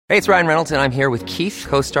Hey, it's Ryan Reynolds, and I'm here with Keith,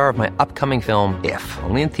 co-star of my upcoming film, If,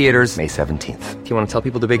 only in theaters May 17th. Do you want to tell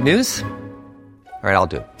people the big news? All right, I'll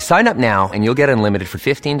do it. Sign up now and you'll get unlimited for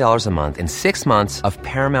 $15 a month and 6 months of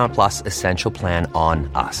Paramount Plus Essential Plan on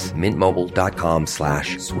us.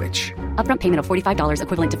 MintMobile.com/switch. Upfront payment of $45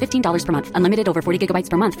 equivalent to $15 per month. Unlimited over 40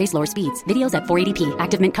 gigabytes per month. Face lower speeds. Videos at 480p.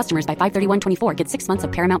 Active Mint customers by 531.24 get 6 months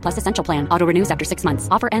of Paramount Plus Essential Plan. Auto renews after 6 months.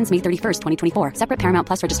 Offer ends May 31st, 2024. Separate Paramount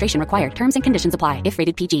Plus registration required. Terms and conditions apply if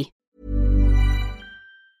rated PG.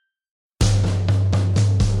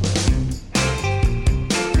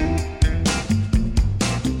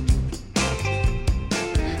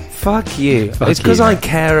 Fuck you. It's because I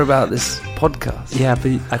care about this podcast. Yeah,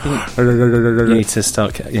 but I think you need to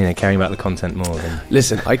start, caring about the content more.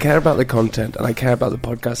 Listen, I care about the content and I care about the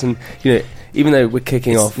podcast, and even though we're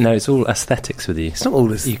kicking off, no, it's all aesthetics with you. It's not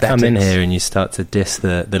all aesthetics. You come in here and you start to diss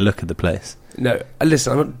the look of the place. No,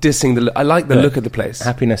 listen, I'm not dissing the look. I like the look of the place.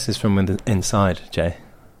 Happiness is from inside, Jay.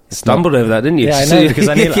 Stumbled over that, didn't you? Yeah, I know, because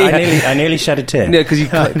I nearly shed a tear. No,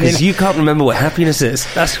 because you can't remember what happiness is.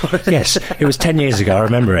 That's what it is. Yes, it was 10 years ago, I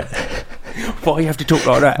remember it. Why do you have to talk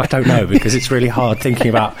like that? I don't know, because it's really hard thinking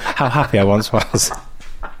about how happy I once was.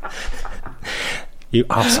 You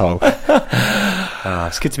arsehole.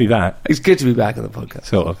 It's good to be back. It's good to be back on the podcast.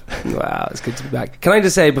 Sort of. Wow, it's good to be back. Can I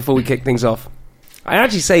just say, before we kick things off, I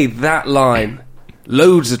actually say that line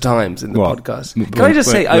loads of times in the podcast. Can I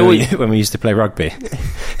just say, when we used to play rugby,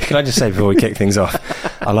 can I just say before we kick things off,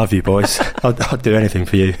 I love you boys. I'll do anything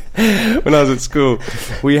for you. When I was at school,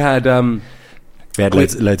 we had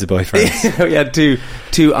loads of boyfriends. We had two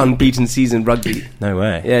unbeaten season rugby. No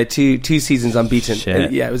way. Yeah, two seasons unbeaten.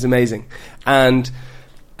 Shit. Yeah, it was amazing. And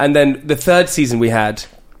then the third season we had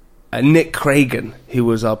Nick Cragen, who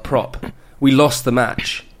was our prop. We lost the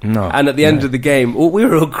match. No. And at the end of the game, we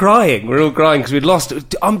were all crying. We were all crying because we'd lost,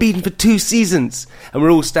 unbeaten for 2 seasons. And we're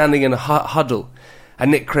all standing in a huddle. And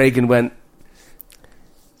Nick Cragen went,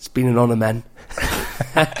 "It's been an honour, man."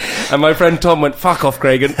 And my friend Tom went, "Fuck off,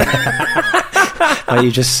 Cragen." Like you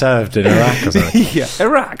just served in Iraq or something. Yeah,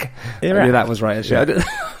 Iraq. I knew that was right, actually. I didn't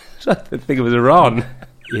think it was Iran.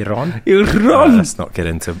 Iran? Let's not get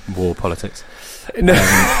into war politics. No.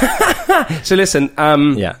 So listen.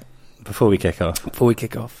 Yeah. Before we kick off,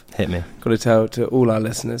 hit me. Got to tell to all our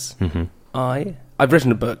listeners, I've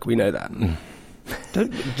written a book. We know that.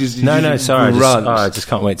 Don't just no. Sorry, I just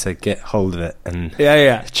can't wait to get hold of it and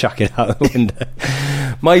chuck it out the window.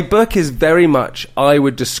 My book is very much. I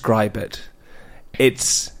would describe it.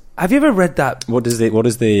 It's. Have you ever read that? What does the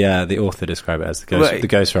author describe it as? The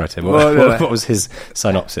ghostwriter. What was his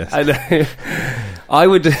synopsis? I know. I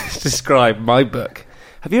would describe my book.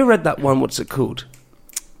 Have you ever read that one? What's it called?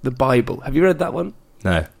 The Bible. Have you read that one?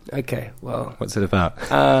 No. Okay, well... What's it about?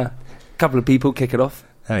 A couple of people kick it off.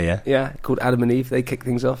 Oh, yeah? Yeah, called Adam and Eve. They kick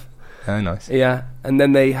things off. Oh, nice. Yeah, and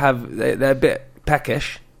then they're a bit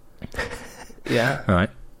peckish. Yeah. Right.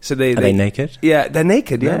 So Are they naked? Yeah, they're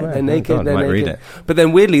naked, yeah. No, they're naked. God, they're might naked. read it. But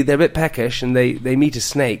then weirdly, they're a bit peckish and they meet a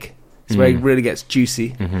snake. It's where it really gets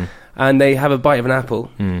juicy. Mm-hmm. And they have a bite of an apple.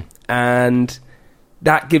 And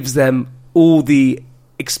that gives them all the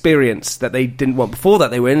experience that they didn't want. Before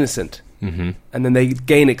that, they were innocent. And then they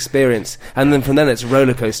gain experience. And then from then, it's a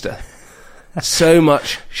roller coaster. So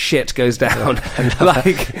much shit goes down.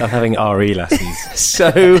 Like I'm having RE lessons.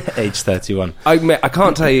 So age 31. I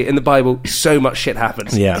can't tell you, in the Bible, so much shit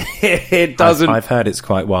happens. Yeah. It doesn't. I've heard it's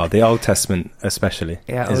quite wild. The Old Testament, especially,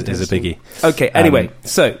 is a biggie. Okay. Anyway,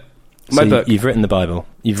 so my book. You've written the Bible.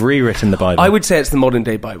 You've rewritten the Bible. I would say it's the modern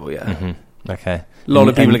day Bible. Yeah. Okay. A lot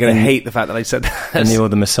of people are going to hate the fact that I said that. And you're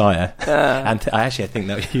the Messiah. And I think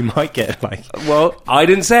that you might get like... Well, I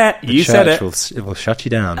didn't say it. You said it. It will shut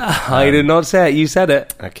you down. I did not say it. You said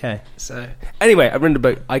it. Okay. So, anyway, I've written a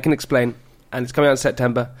book. I can explain. And it's coming out in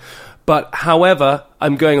September. But, however,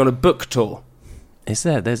 I'm going on a book tour. Is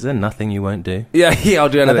there? There's nothing you won't do? Yeah, I'll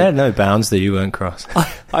do anything. Are there no bounds that you won't cross?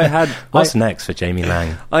 What's next for Jamie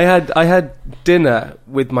Lang? I had dinner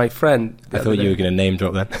with my friend. I thought you were going to name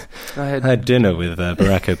drop then. I had dinner with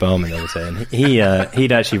Barack Obama the other day, and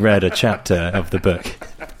he'd actually read a chapter of the book.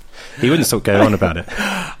 He wouldn't stop going on about it.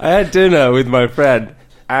 I had dinner with my friend,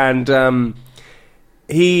 and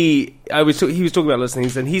he was talking about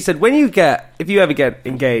listening, and he said, if you ever get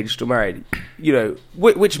engaged or married,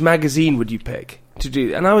 which magazine would you pick to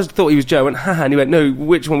do? And I thought he was joking. I went, haha, and he went, no,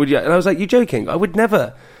 which one would you? And I was like, you're joking? I would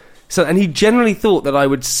never. So, and he generally thought that I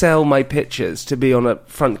would sell my pictures to be on a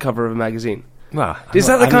front cover of a magazine. Well, is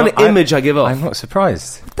that the kind of image I give off? I'm not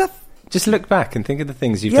surprised. Just look back and think of the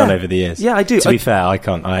things you've done over the years. Yeah, I do. To be fair, I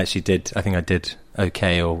can't. I actually did. I think I did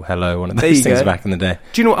OK or Hello, one of those things back in the day.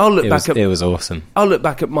 Do you know what? It was awesome. I'll look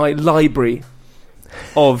back at my library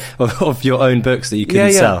of your own books that you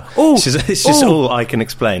couldn't sell. Oh, it's just all I can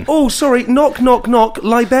explain. Oh, sorry. Knock, knock, knock.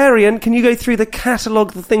 Librarian, can you go through the catalogue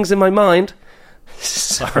of the things in my mind?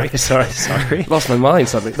 Sorry. Lost my mind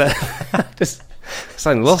something there. Just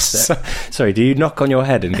lost it. Sorry, do you knock on your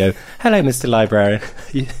head and go, hello, Mr. Librarian?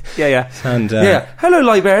 Yeah. And, Hello,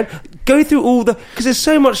 Librarian. Go through all the... Because there's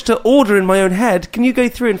so much to order in my own head. Can you go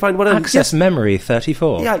through and find what... Access memory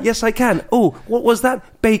 34. Yeah, yes, I can. Oh, what was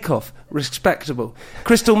that? Bake Off. Respectable.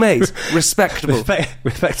 Crystal Maze. Respectable.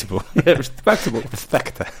 Respectable. Yeah, respectable.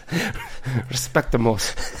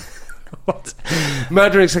 Respectamos. What?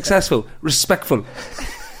 Murdering Successful. Respectful.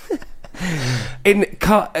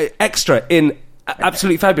 Extra in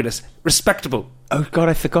Absolutely Fabulous. Respectable. Oh God,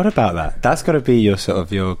 I forgot about that. That's got to be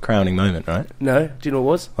your crowning moment, right? No, do you know what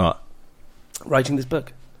it was? What? Writing this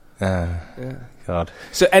book. God.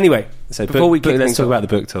 So anyway, before we kick let's talk about the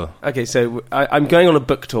book tour. Okay, so I'm going on a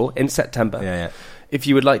book tour in September. Yeah. If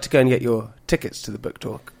you would like to go and get your tickets to the book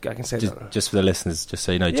tour, I can say that. Just for the listeners, just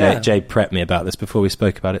so you know, Jay prepped me about this before we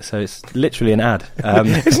spoke about it, so it's literally an ad.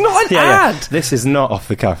 It's not an ad! Yeah. This is not off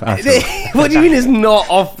the cuff at all. What do you mean it's not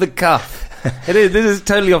off the cuff? It is. This is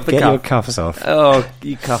totally off the cuff. Get your cuffs off. Oh,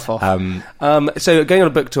 you cuff off. So going on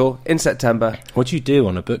a book tour in September. What do you do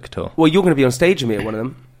on a book tour? Well, you're going to be on stage with me at one of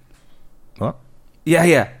them. What?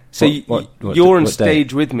 Yeah. So you're on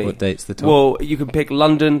stage with me. What date's the tour? Well, you can pick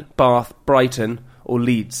London, Bath, Brighton, or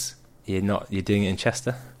Leeds. You're doing it in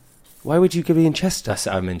Chester? Why would you be in Chester?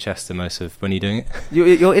 I'm in Chester most of... When are you doing it?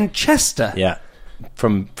 You're in Chester? Yeah.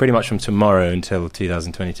 Pretty much from tomorrow until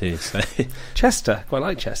 2022. So. Chester. Quite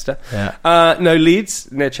like Chester. Yeah. No,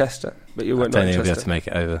 Leeds, near Chester. But you won't know. I Chester. You'll be able to make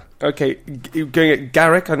it over. Okay. You're going at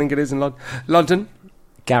Garrick, I think it is in London.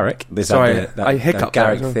 Garrick? Sorry, I hiccuped.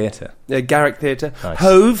 Garrick Theatre. Yeah, Garrick Theatre. Nice.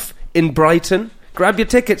 Hove in Brighton. Grab your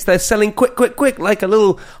tickets. They're selling quick, like a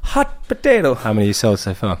little hot potato. How many you sold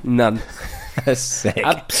so far? None. Sick.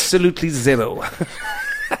 Absolutely zero.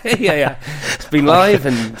 Yeah. It's been live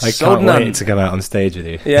and I sold can't none. wait to come out on stage with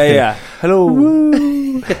you. Yeah. Hello.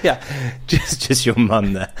 Yeah. Just your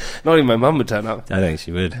mum there. Not even my mum would turn up. I think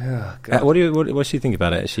she would. Oh, God. What does she think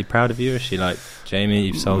about it? Is she proud of you? Is she like, Jamie,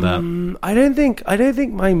 you've sold out? I don't think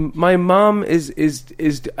my mum is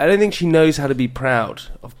I don't think she knows how to be proud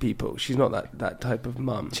of people. She's not that type of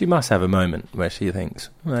mum. She must have a moment where she thinks,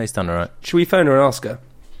 well, he's done all right. Should we phone her and ask her?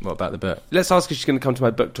 What about the book? Let's ask her if she's going to come to my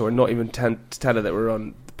book tour and not even tell her that we're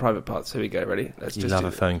on the private parts. Here we go. Ready? Let's you love a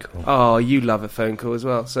phone call. Oh, you love a phone call as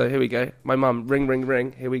well. So here we go. My mum, ring, ring,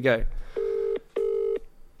 ring. Here we go.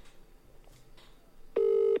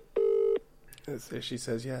 Let's see if she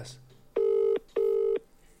says yes.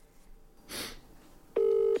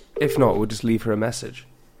 If not, we'll just leave her a message.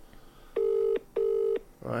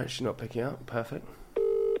 Alright, she's not picking up. Perfect.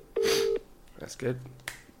 That's good.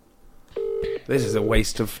 This is a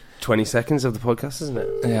waste of 20 seconds of the podcast, isn't it?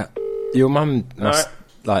 Yeah. Your mum must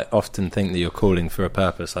often think that you're calling for a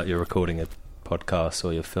purpose, like you're recording a podcast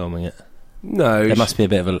or you're filming it. No. There must be a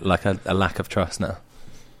bit of a lack of trust now.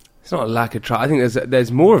 It's not a lack of trust. I think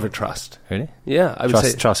there's more of a trust. Really? Yeah, I would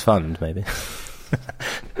say trust fund, maybe.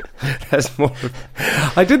 There's more.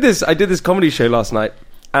 I did this comedy show last night,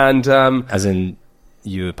 and as in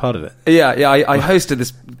you were part of it. Yeah. I hosted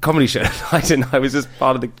this comedy show. I was just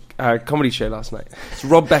part of the comedy show last night. It's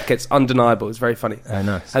Rob Beckett's Undeniable. It's very funny. Oh,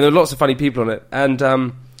 nice. And there were lots of funny people on it. And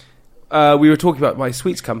we were talking about my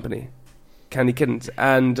sweets company, Candy Kittens,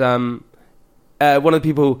 and one of the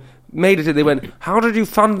people made it. They went, "How did you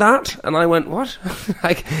fund that?" And I went, "What?"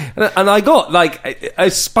 and I got a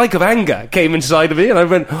spike of anger came inside of me, and I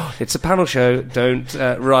went, "Oh, it's a panel show. Don't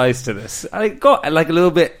rise to this." I got a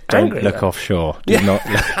little bit angry. Don't look offshore. Do not.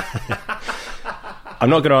 I'm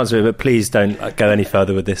not going to answer it, but please don't go any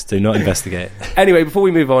further with this. Do not investigate. Anyway, before we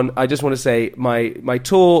move on, I just want to say my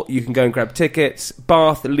tour. You can go and grab tickets.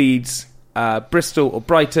 Bath, Leeds, Bristol, or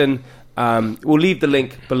Brighton. We'll leave the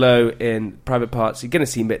link below in private parts. You're going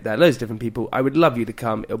to see Mitt there, loads of different people. I would love you to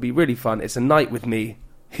come. It'll be really fun. It's a night with me.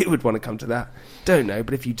 Who would want to come to that? Don't know,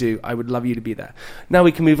 but if you do, I would love you to be there. Now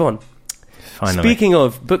we can move on. Finally. Speaking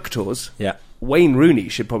of book tours, yeah, Wayne Rooney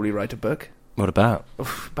should probably write a book. What about?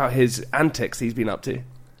 About his antics he's been up to.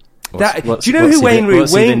 Do you know who Wayne Rooney?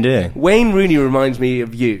 What's he been doing? Wayne Rooney reminds me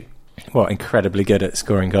of you. What, incredibly good at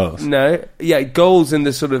scoring goals? No, yeah, goals in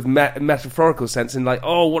the sort of metaphorical sense, in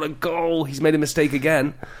oh, what a goal! He's made a mistake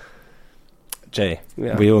again. Jay,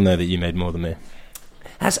 we all know that you made more than me.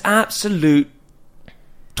 That's absolute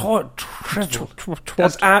trivial.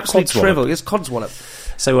 That's absolute trivial. It's codswallop.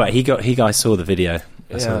 So what? He guys saw the video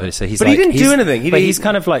That's what they say. But he didn't do anything. He's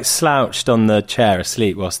kind of like slouched on the chair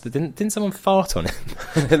asleep whilst... Didn't someone fart on him?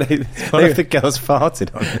 One of the girls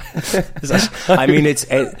farted on him.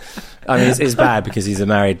 It's bad because he's a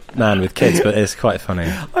married man with kids, but it's quite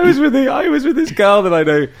funny. I was with this girl that I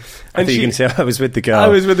know. And you can say I was with the girl. I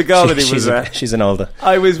was with the girl that he was with. She's an older.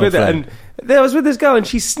 I was with her, and I was with this girl, and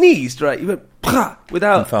she sneezed. Right, you went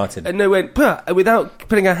without and farted. And no, went without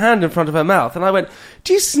putting her hand in front of her mouth. And I went,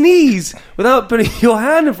 "Do you sneeze without putting your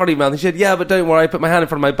hand in front of your mouth?" And she said, "Yeah, but don't worry, I put my hand in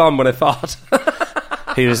front of my bum when I fart."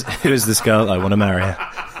 Who is this girl? I want to marry her.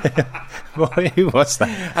 Who was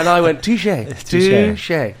that? And I went, touche.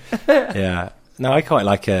 Yeah. No, I quite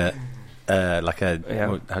like a what do you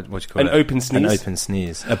call it? An open sneeze. An open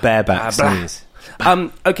sneeze. A bareback sneeze.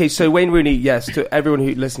 Okay, so Wayne Rooney, yes, to everyone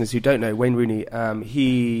who listeners who don't know, Wayne Rooney,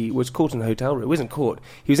 he was caught in a hotel room. He wasn't caught.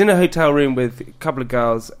 He was in a hotel room with a couple of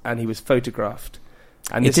girls, and he was photographed.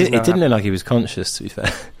 And it didn't look like he was conscious, to be fair.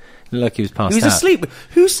 It looked like he was passed out. He was asleep.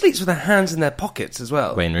 Who sleeps with their hands in their pockets as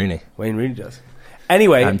well? Wayne Rooney. Wayne Rooney does.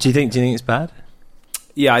 Anyway, do you think it's bad?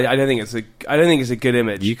 Yeah, I don't think it's a good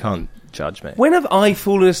image. You can't judge me. When have I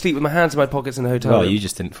fallen asleep with my hands in my pockets in a hotel room? Well, you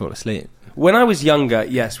just didn't fall asleep. When I was younger,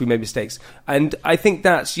 yes, we made mistakes. And I think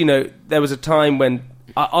that's, there was a time when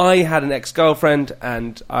I had an ex-girlfriend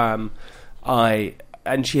and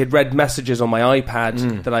she had read messages on my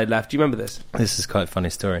iPad that I left. Do you remember this? This is quite a funny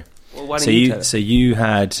story. Well, why don't you tell it? So you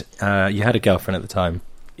had a girlfriend at the time.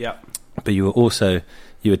 Yeah. But you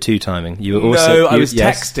were two-timing. I was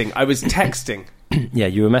texting. I was texting. Yeah,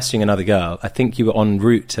 you were messaging another girl. I think you were en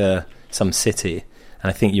route to some city, and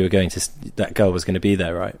I think you were that girl was going to be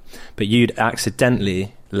there, right? But you'd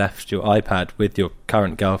accidentally left your iPad with your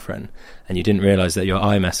current girlfriend, and you didn't realise that your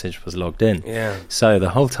iMessage was logged in. Yeah. So the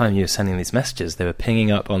whole time you were sending these messages, they were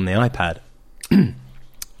pinging up on the iPad.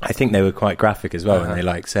 I think they were quite graphic as well, and they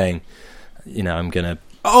like saying, I'm going to...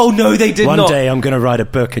 Oh no, they did not. One day I'm going to write a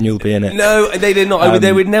book and you'll be in it. No, they did not.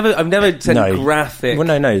 They would never. I've never sent graphic.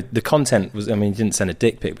 Well, no. The content was. I mean, you didn't send a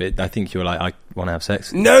dick pic, but I think you were like, I want to have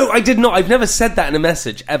sex. No, I did not. I've never said that in a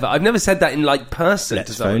message ever. I've never said that in person.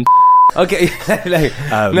 Let's phone. Okay, no,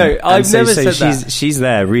 I've never said that. She's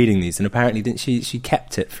there reading these, and apparently, didn't she? She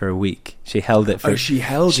kept it for a week. She held it for. She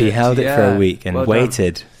held it for a week and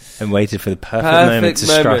waited. And waited for the perfect moment to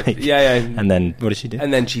strike. Yeah. And then what did she do?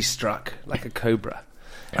 And then she struck like a cobra.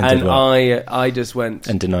 And I just went...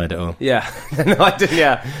 And denied it all. Yeah. No, I didn't,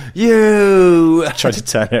 yeah. You... Tried to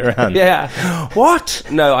turn it around. Yeah. What?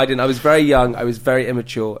 No, I didn't. I was very young. I was very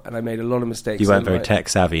immature. And I made a lot of mistakes. You weren't very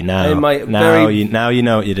tech-savvy. Now you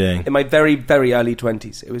know what you're doing. In my very, very early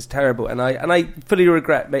 20s. It was terrible. And I fully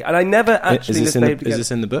regret... And I never actually misbehaved again. Is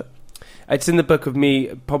this in the book? It's in the book of me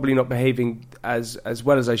probably not behaving as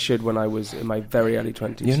well as I should when I was in my very early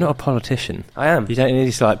 20s. You're not a politician. I am. You don't need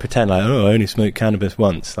to pretend like, I only smoked cannabis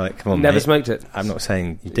once. Like, come on, Never mate. smoked it. I'm not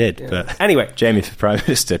saying you did, but anyway, Jamie for Prime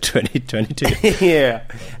Minister 2022. Yeah.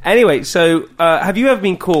 Anyway, so have you ever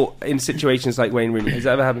been caught in situations like Wayne Rooney? Has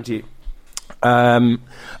that ever happened to you?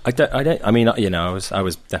 I don't. I mean, I was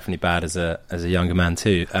definitely bad as a younger man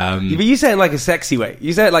too. But you say it like a sexy way.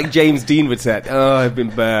 You say it like James Dean would say it. Oh, I've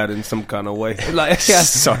been bad in some kind of way. Like, yeah.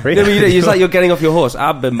 Sorry. No, it's like you're getting off your horse.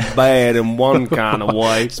 I've been bad in one kind of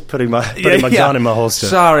way. Just putting my gun in my holster.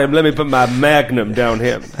 Sorry, let me put my Magnum down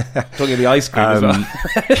here. Talking of the ice cream as well.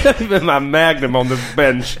 Let me put my Magnum on the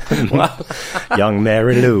bench. Young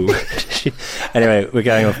Mary Lou. Anyway, we're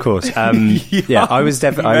going off course. Yeah, I was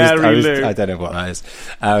definitely. I don't know what that is.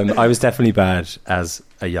 I was definitely bad as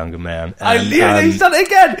a younger man. He's done it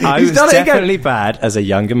again. I was definitely bad as a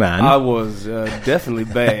younger man. I was definitely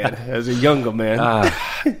bad as a younger man.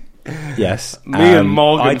 Yes. Me and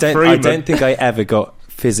Morgan Freeman. I don't think I ever got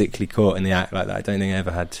physically caught in the act like that. I don't think I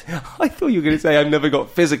ever had. I thought you were going to say I never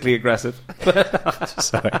got physically aggressive.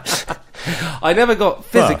 Sorry. I never got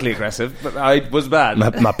physically aggressive, but I was bad.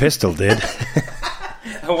 My pistol did.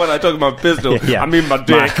 And when I talk about pistol, I mean my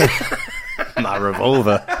dick. My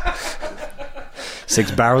revolver.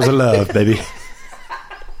 6 barrels of love, baby.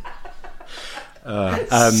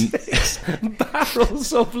 6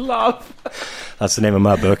 barrels of love. That's the name of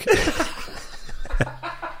my book.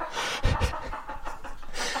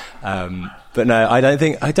 But no, I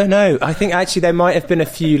don't know. I think actually there might have been a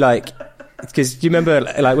few, because do you remember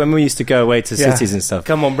when we used to go away to cities and stuff?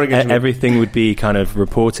 Come on, bring it to everything would be kind of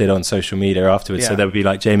reported on social media afterwards. So there would be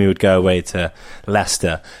Jamie would go away to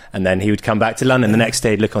Leicester and then he would come back to London. The next day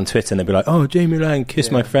he'd look on Twitter and they'd be like, oh, Jamie Lang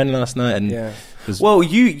kissed my friend last night. And well,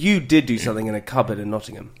 you did do something in a cupboard in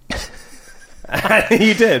Nottingham.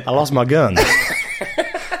 You did. I lost my gun.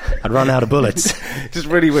 I'd run out of bullets. Just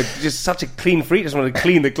really would. Just such a clean freak. Just wanted to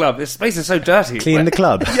clean the club. This space is so dirty. Clean the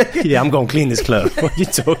club? Yeah, I'm going to clean this club. What are you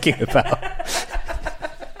talking about?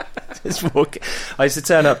 Just walk. I used to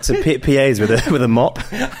turn up to PAs with a mop.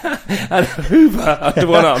 And a Hoover under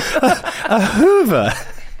one arm. A Hoover?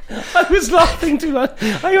 I was laughing too much.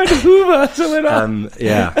 I went to Hoover to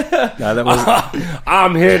yeah. No, that was...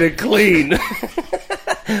 I'm here to clean.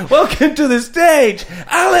 Welcome to the stage,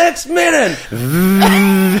 Alex Midden.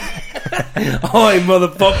 Oi,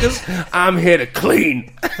 motherfuckers. I'm here to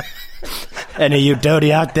clean. Any of you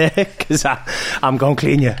dirty out there? Because I'm going to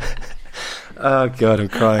clean you. Oh, God, I'm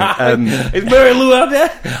crying. Is Mary Lou out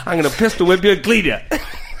there? I'm going to pistol whip you and clean you.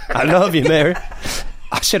 I love you, Mary.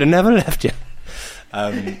 I should have never left you.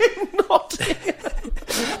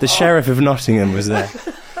 The Sheriff of Nottingham was there.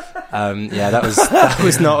 That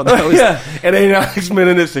was not. Yeah, it ain't Alex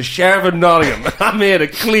Midden, it's the Sheriff of Nottingham. I'm here to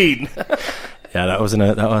clean. Yeah, that wasn't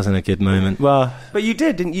a good moment. Well, but you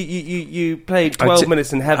did, didn't you? You played 12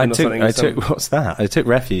 minutes in heaven or something. What's that? I took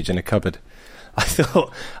refuge in a cupboard. I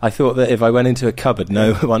thought that if I went into a cupboard,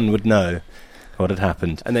 no one would know what had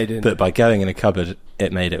happened, and they didn't. But by going in a cupboard,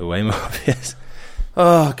 it made it way more obvious.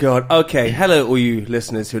 Oh, God. Okay. Hello, all you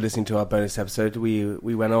listeners who are listening to our bonus episode.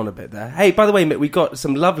 We went on a bit there. Hey, by the way, Mick, we got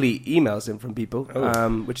some lovely emails in from people,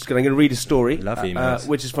 which is good. I'm going to read a story. Lovely emails.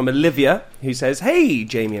 Which is from Olivia, who says, "Hey,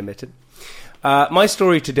 Jamie and Mitten. My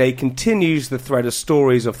story today continues the thread of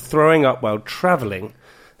stories of throwing up while travelling.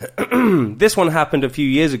 This one happened a few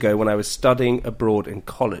years ago when I was studying abroad in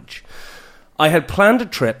college. I had planned a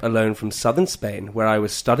trip alone from southern Spain, where I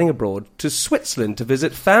was studying abroad, to Switzerland to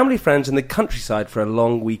visit family friends in the countryside for a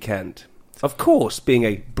long weekend. Of course, being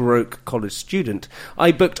a broke college student,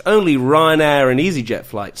 I booked only Ryanair and EasyJet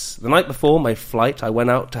flights. The night before my flight, I went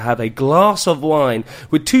out to have a glass of wine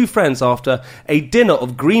with two friends after a dinner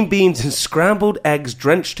of green beans and scrambled eggs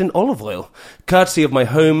drenched in olive oil, courtesy of my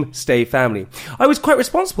home stay family. I was quite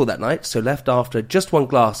responsible that night, so left after just one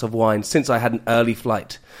glass of wine since I had an early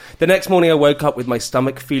flight. The next morning I woke up with my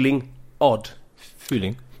stomach feeling odd.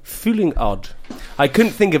 Feeling odd. I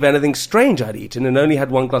couldn't think of anything strange I'd eaten and only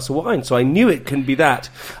had one glass of wine, so I knew it couldn't be that.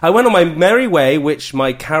 I went on my merry way, which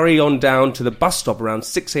might carry on down to the bus stop around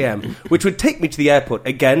 6 a.m, which would take me to the airport.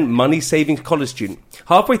 Again, money-saving college student.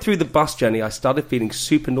 Halfway through the bus journey, I started feeling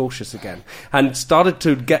super nauseous again and started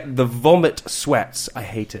to get the vomit sweats. I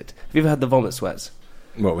hate it. Have you ever had the vomit sweats?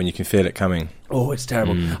 What, when you can feel it coming? Oh, it's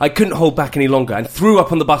terrible. I couldn't hold back any longer and threw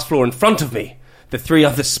up on the bus floor in front of me. The three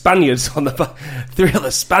other Spaniards on the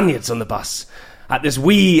bus. At this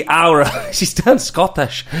wee hour, she's turned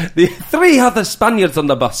Scottish. The three other Spaniards on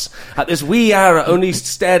the bus, at this wee hour, only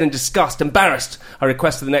stared in disgust. Embarrassed, I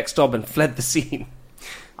requested the next stop and fled the scene.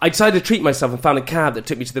 I decided to treat myself and found a cab that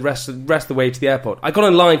took me to the rest of the way to the airport. I got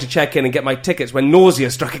in line to check in and get my tickets when nausea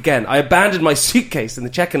struck again. I abandoned my suitcase in the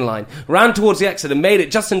check-in line, ran towards the exit and made it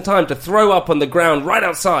just in time to throw up on the ground right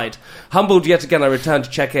outside. Humbled yet again, I returned to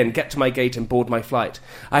check in, get to my gate and board my flight.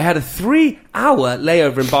 I had a 3-hour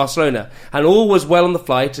layover in Barcelona, and all was well on the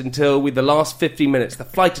flight until with the last 15 minutes. The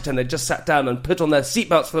flight attendant just sat down and put on their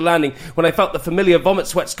seatbelts for the landing when I felt the familiar vomit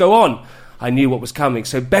sweats go on. I knew what was coming,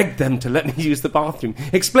 so begged them to let me use the bathroom,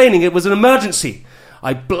 explaining it was an emergency.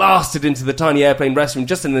 I blasted into the tiny airplane restroom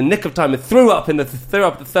just in the nick of time and threw up the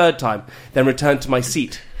third time, then returned to my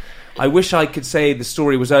seat. I wish I could say the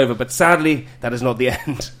story was over, but sadly, that is not the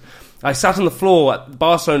end. I sat on the floor at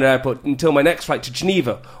Barcelona airport until my next flight to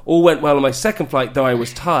Geneva. All went well on my second flight, though I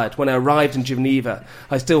was tired. When I arrived in Geneva,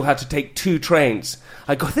 I still had to take 2 trains.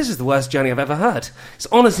 This is the worst journey I've ever had. It's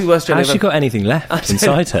honestly the worst journey Has she got anything left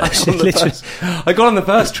inside her? I got on the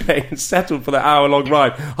first train and settled for the hour-long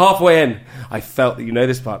ride. Halfway in, I felt, you know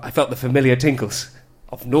this part, I felt the familiar tingles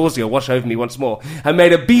of nausea wash over me once more and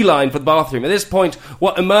made a beeline for the bathroom. At this point,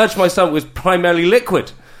 what emerged from my stomach was primarily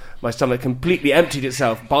liquid. My stomach completely emptied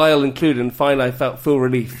itself, bile included, and finally I felt full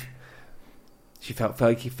relief. She felt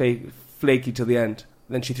flaky till the end.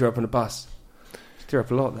 Then she threw up on a bus. She threw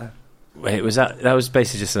up a lot there. Wait, that was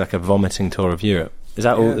basically just like a vomiting tour of Europe? Is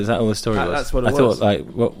that all? Is that all the story was? That's what it was. I thought,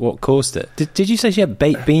 like, what caused it? Did you say she had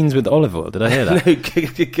baked beans with olive oil? Did I hear that?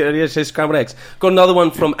 No, she scrambled eggs. Got another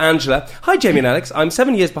one from Angela. Hi, Jamie and Alex. I'm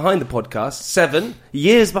 7 years behind the podcast. 7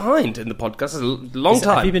 years behind in the podcast. That's a long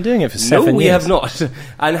time. Have you been doing it for 7 years? No, we have not.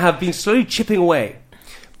 And have been slowly chipping away.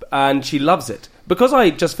 And she loves it. Because I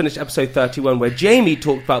just finished episode 31 where Jamie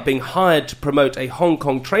talked about being hired to promote a Hong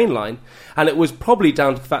Kong train line, and it was probably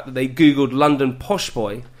down to the fact that they Googled London Posh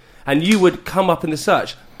Boy, and you would come up in the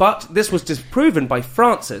search. But this was disproven by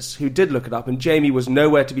Francis, who did look it up, and Jamie was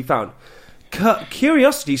nowhere to be found.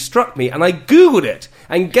 Curiosity struck me, and I Googled it,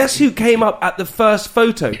 and guess who came up at the first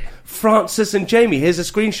photo? Francis and Jamie. Here's a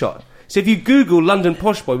screenshot. So if you Google London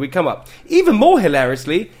Posh Boy, we come up. Even more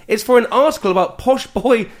hilariously, it's for an article about Posh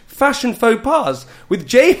Boy fashion faux pas, with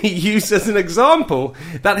Jamie used as an example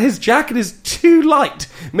that his jacket is too light,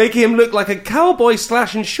 making him look like a cowboy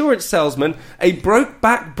 / insurance salesman, a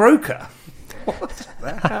broke-back broker. What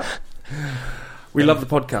the hell? We love the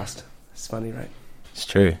podcast. It's funny, right? It's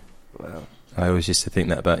true. Wow. I always used to think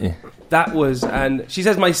that about you. That was, and she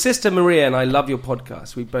says, my sister Maria and I love your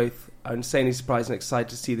podcast. We both are insanely surprised and excited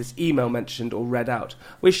to see this email mentioned or read out.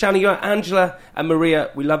 We're shouting you out, Angela and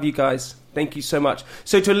Maria. We love you guys. Thank you so much.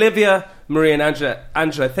 So to Olivia, Maria and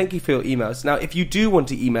Angela, thank you for your emails. Now, if you do want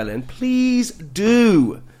to email in, please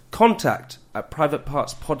do contact at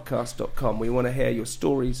privatepartspodcast.com. We want to hear your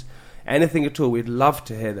stories, anything at all. We'd love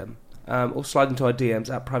to hear them. Or slide into our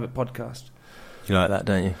DMs at Private Podcast. You like that,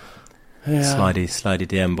 don't you? Yeah. Slidey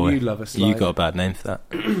DM boy. You love a slide. You got a bad name for that.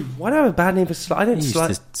 Why do I have a bad name for slide? I don't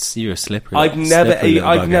slide. You're a slippery. I've never.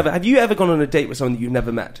 bugger. Have you ever gone on a date with someone that you've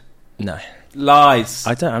never met? No, Lies.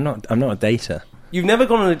 I don't. I'm not a dater. You've never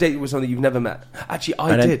gone on a date with someone that you've never met. Actually,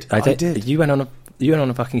 I did. You went on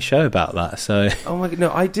a fucking show about that. So. Oh my god,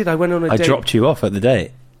 no, I did. I went on a date. I dropped you off at the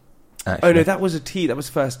date. Actually. Oh no, that was that was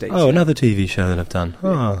first date. Oh, another TV show that I've done.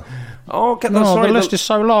 Oh, get that. Sorry, the list is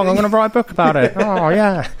so long. I'm going to write a book about it. Oh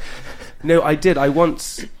yeah. No, I did. I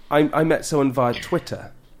met someone via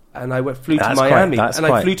Twitter, and I flew to Miami.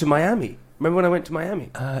 I flew to Miami. Remember when I went to Miami?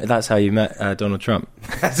 That's how you met Donald Trump.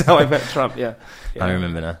 That's how I met Trump. Yeah. I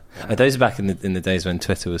remember now. Yeah. Those are back in the days when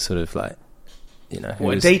Twitter was sort of like,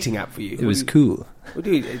 a dating app for you. It was cool.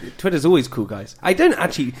 Twitter's always cool, guys. I don't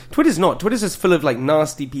actually. Twitter's not. Twitter's just full of like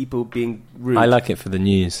nasty people being rude. I like it for the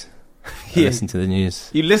news. I listen to the news.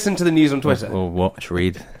 You listen to the news on Twitter, or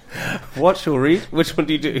read. Watch or read? Which one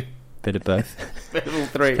do you do? Bit of both. Bit of all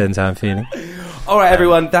three. Depends how I'm feeling. All right,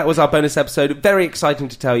 everyone. That was our bonus episode. Very exciting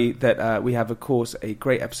to tell you that we have, of course, a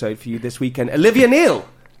great episode for you this weekend. Olivia Neal.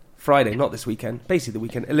 Friday, not this weekend. Basically the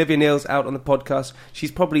weekend. Olivia Neal's out on the podcast.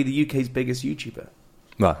 She's probably the UK's biggest YouTuber.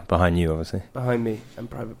 Well, behind you, obviously. Behind me and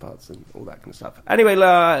Private Parts and all that kind of stuff. Anyway,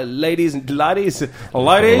 ladies and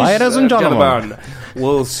gentlemen,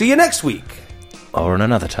 we'll see you next week. Or on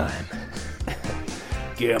another time.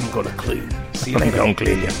 Yeah, I'm going to clean. See you I'm later. going to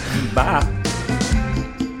clean you. Bye.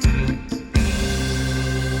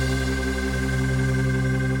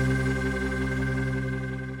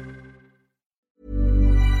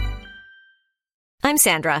 I'm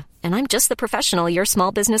Sandra, and I'm just the professional your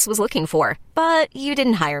small business was looking for. But you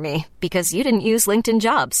didn't hire me because you didn't use LinkedIn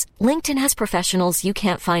Jobs. LinkedIn has professionals you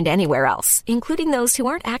can't find anywhere else, including those who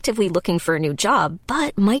aren't actively looking for a new job,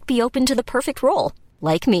 but might be open to the perfect role,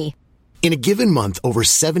 like me. In a given month, over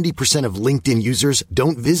 70% of LinkedIn users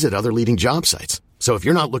don't visit other leading job sites. So if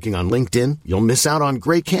you're not looking on LinkedIn, you'll miss out on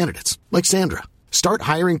great candidates like Sandra. Start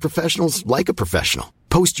hiring professionals like a professional.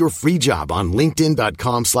 Post your free job on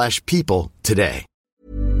linkedin.com/people today.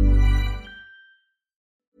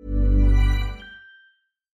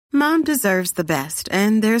 Mom deserves the best,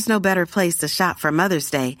 and there's no better place to shop for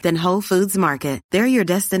Mother's Day than Whole Foods Market. They're your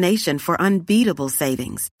destination for unbeatable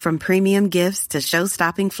savings, from premium gifts to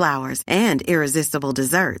show-stopping flowers and irresistible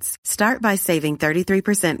desserts. Start by saving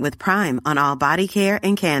 33% with Prime on all body care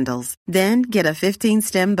and candles. Then get a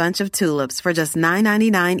 15-stem bunch of tulips for just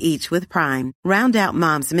 $9.99 each with Prime. Round out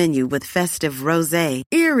Mom's menu with festive rosé,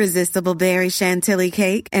 irresistible berry chantilly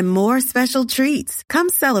cake, and more special treats. Come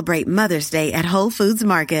celebrate Mother's Day at Whole Foods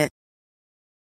Market.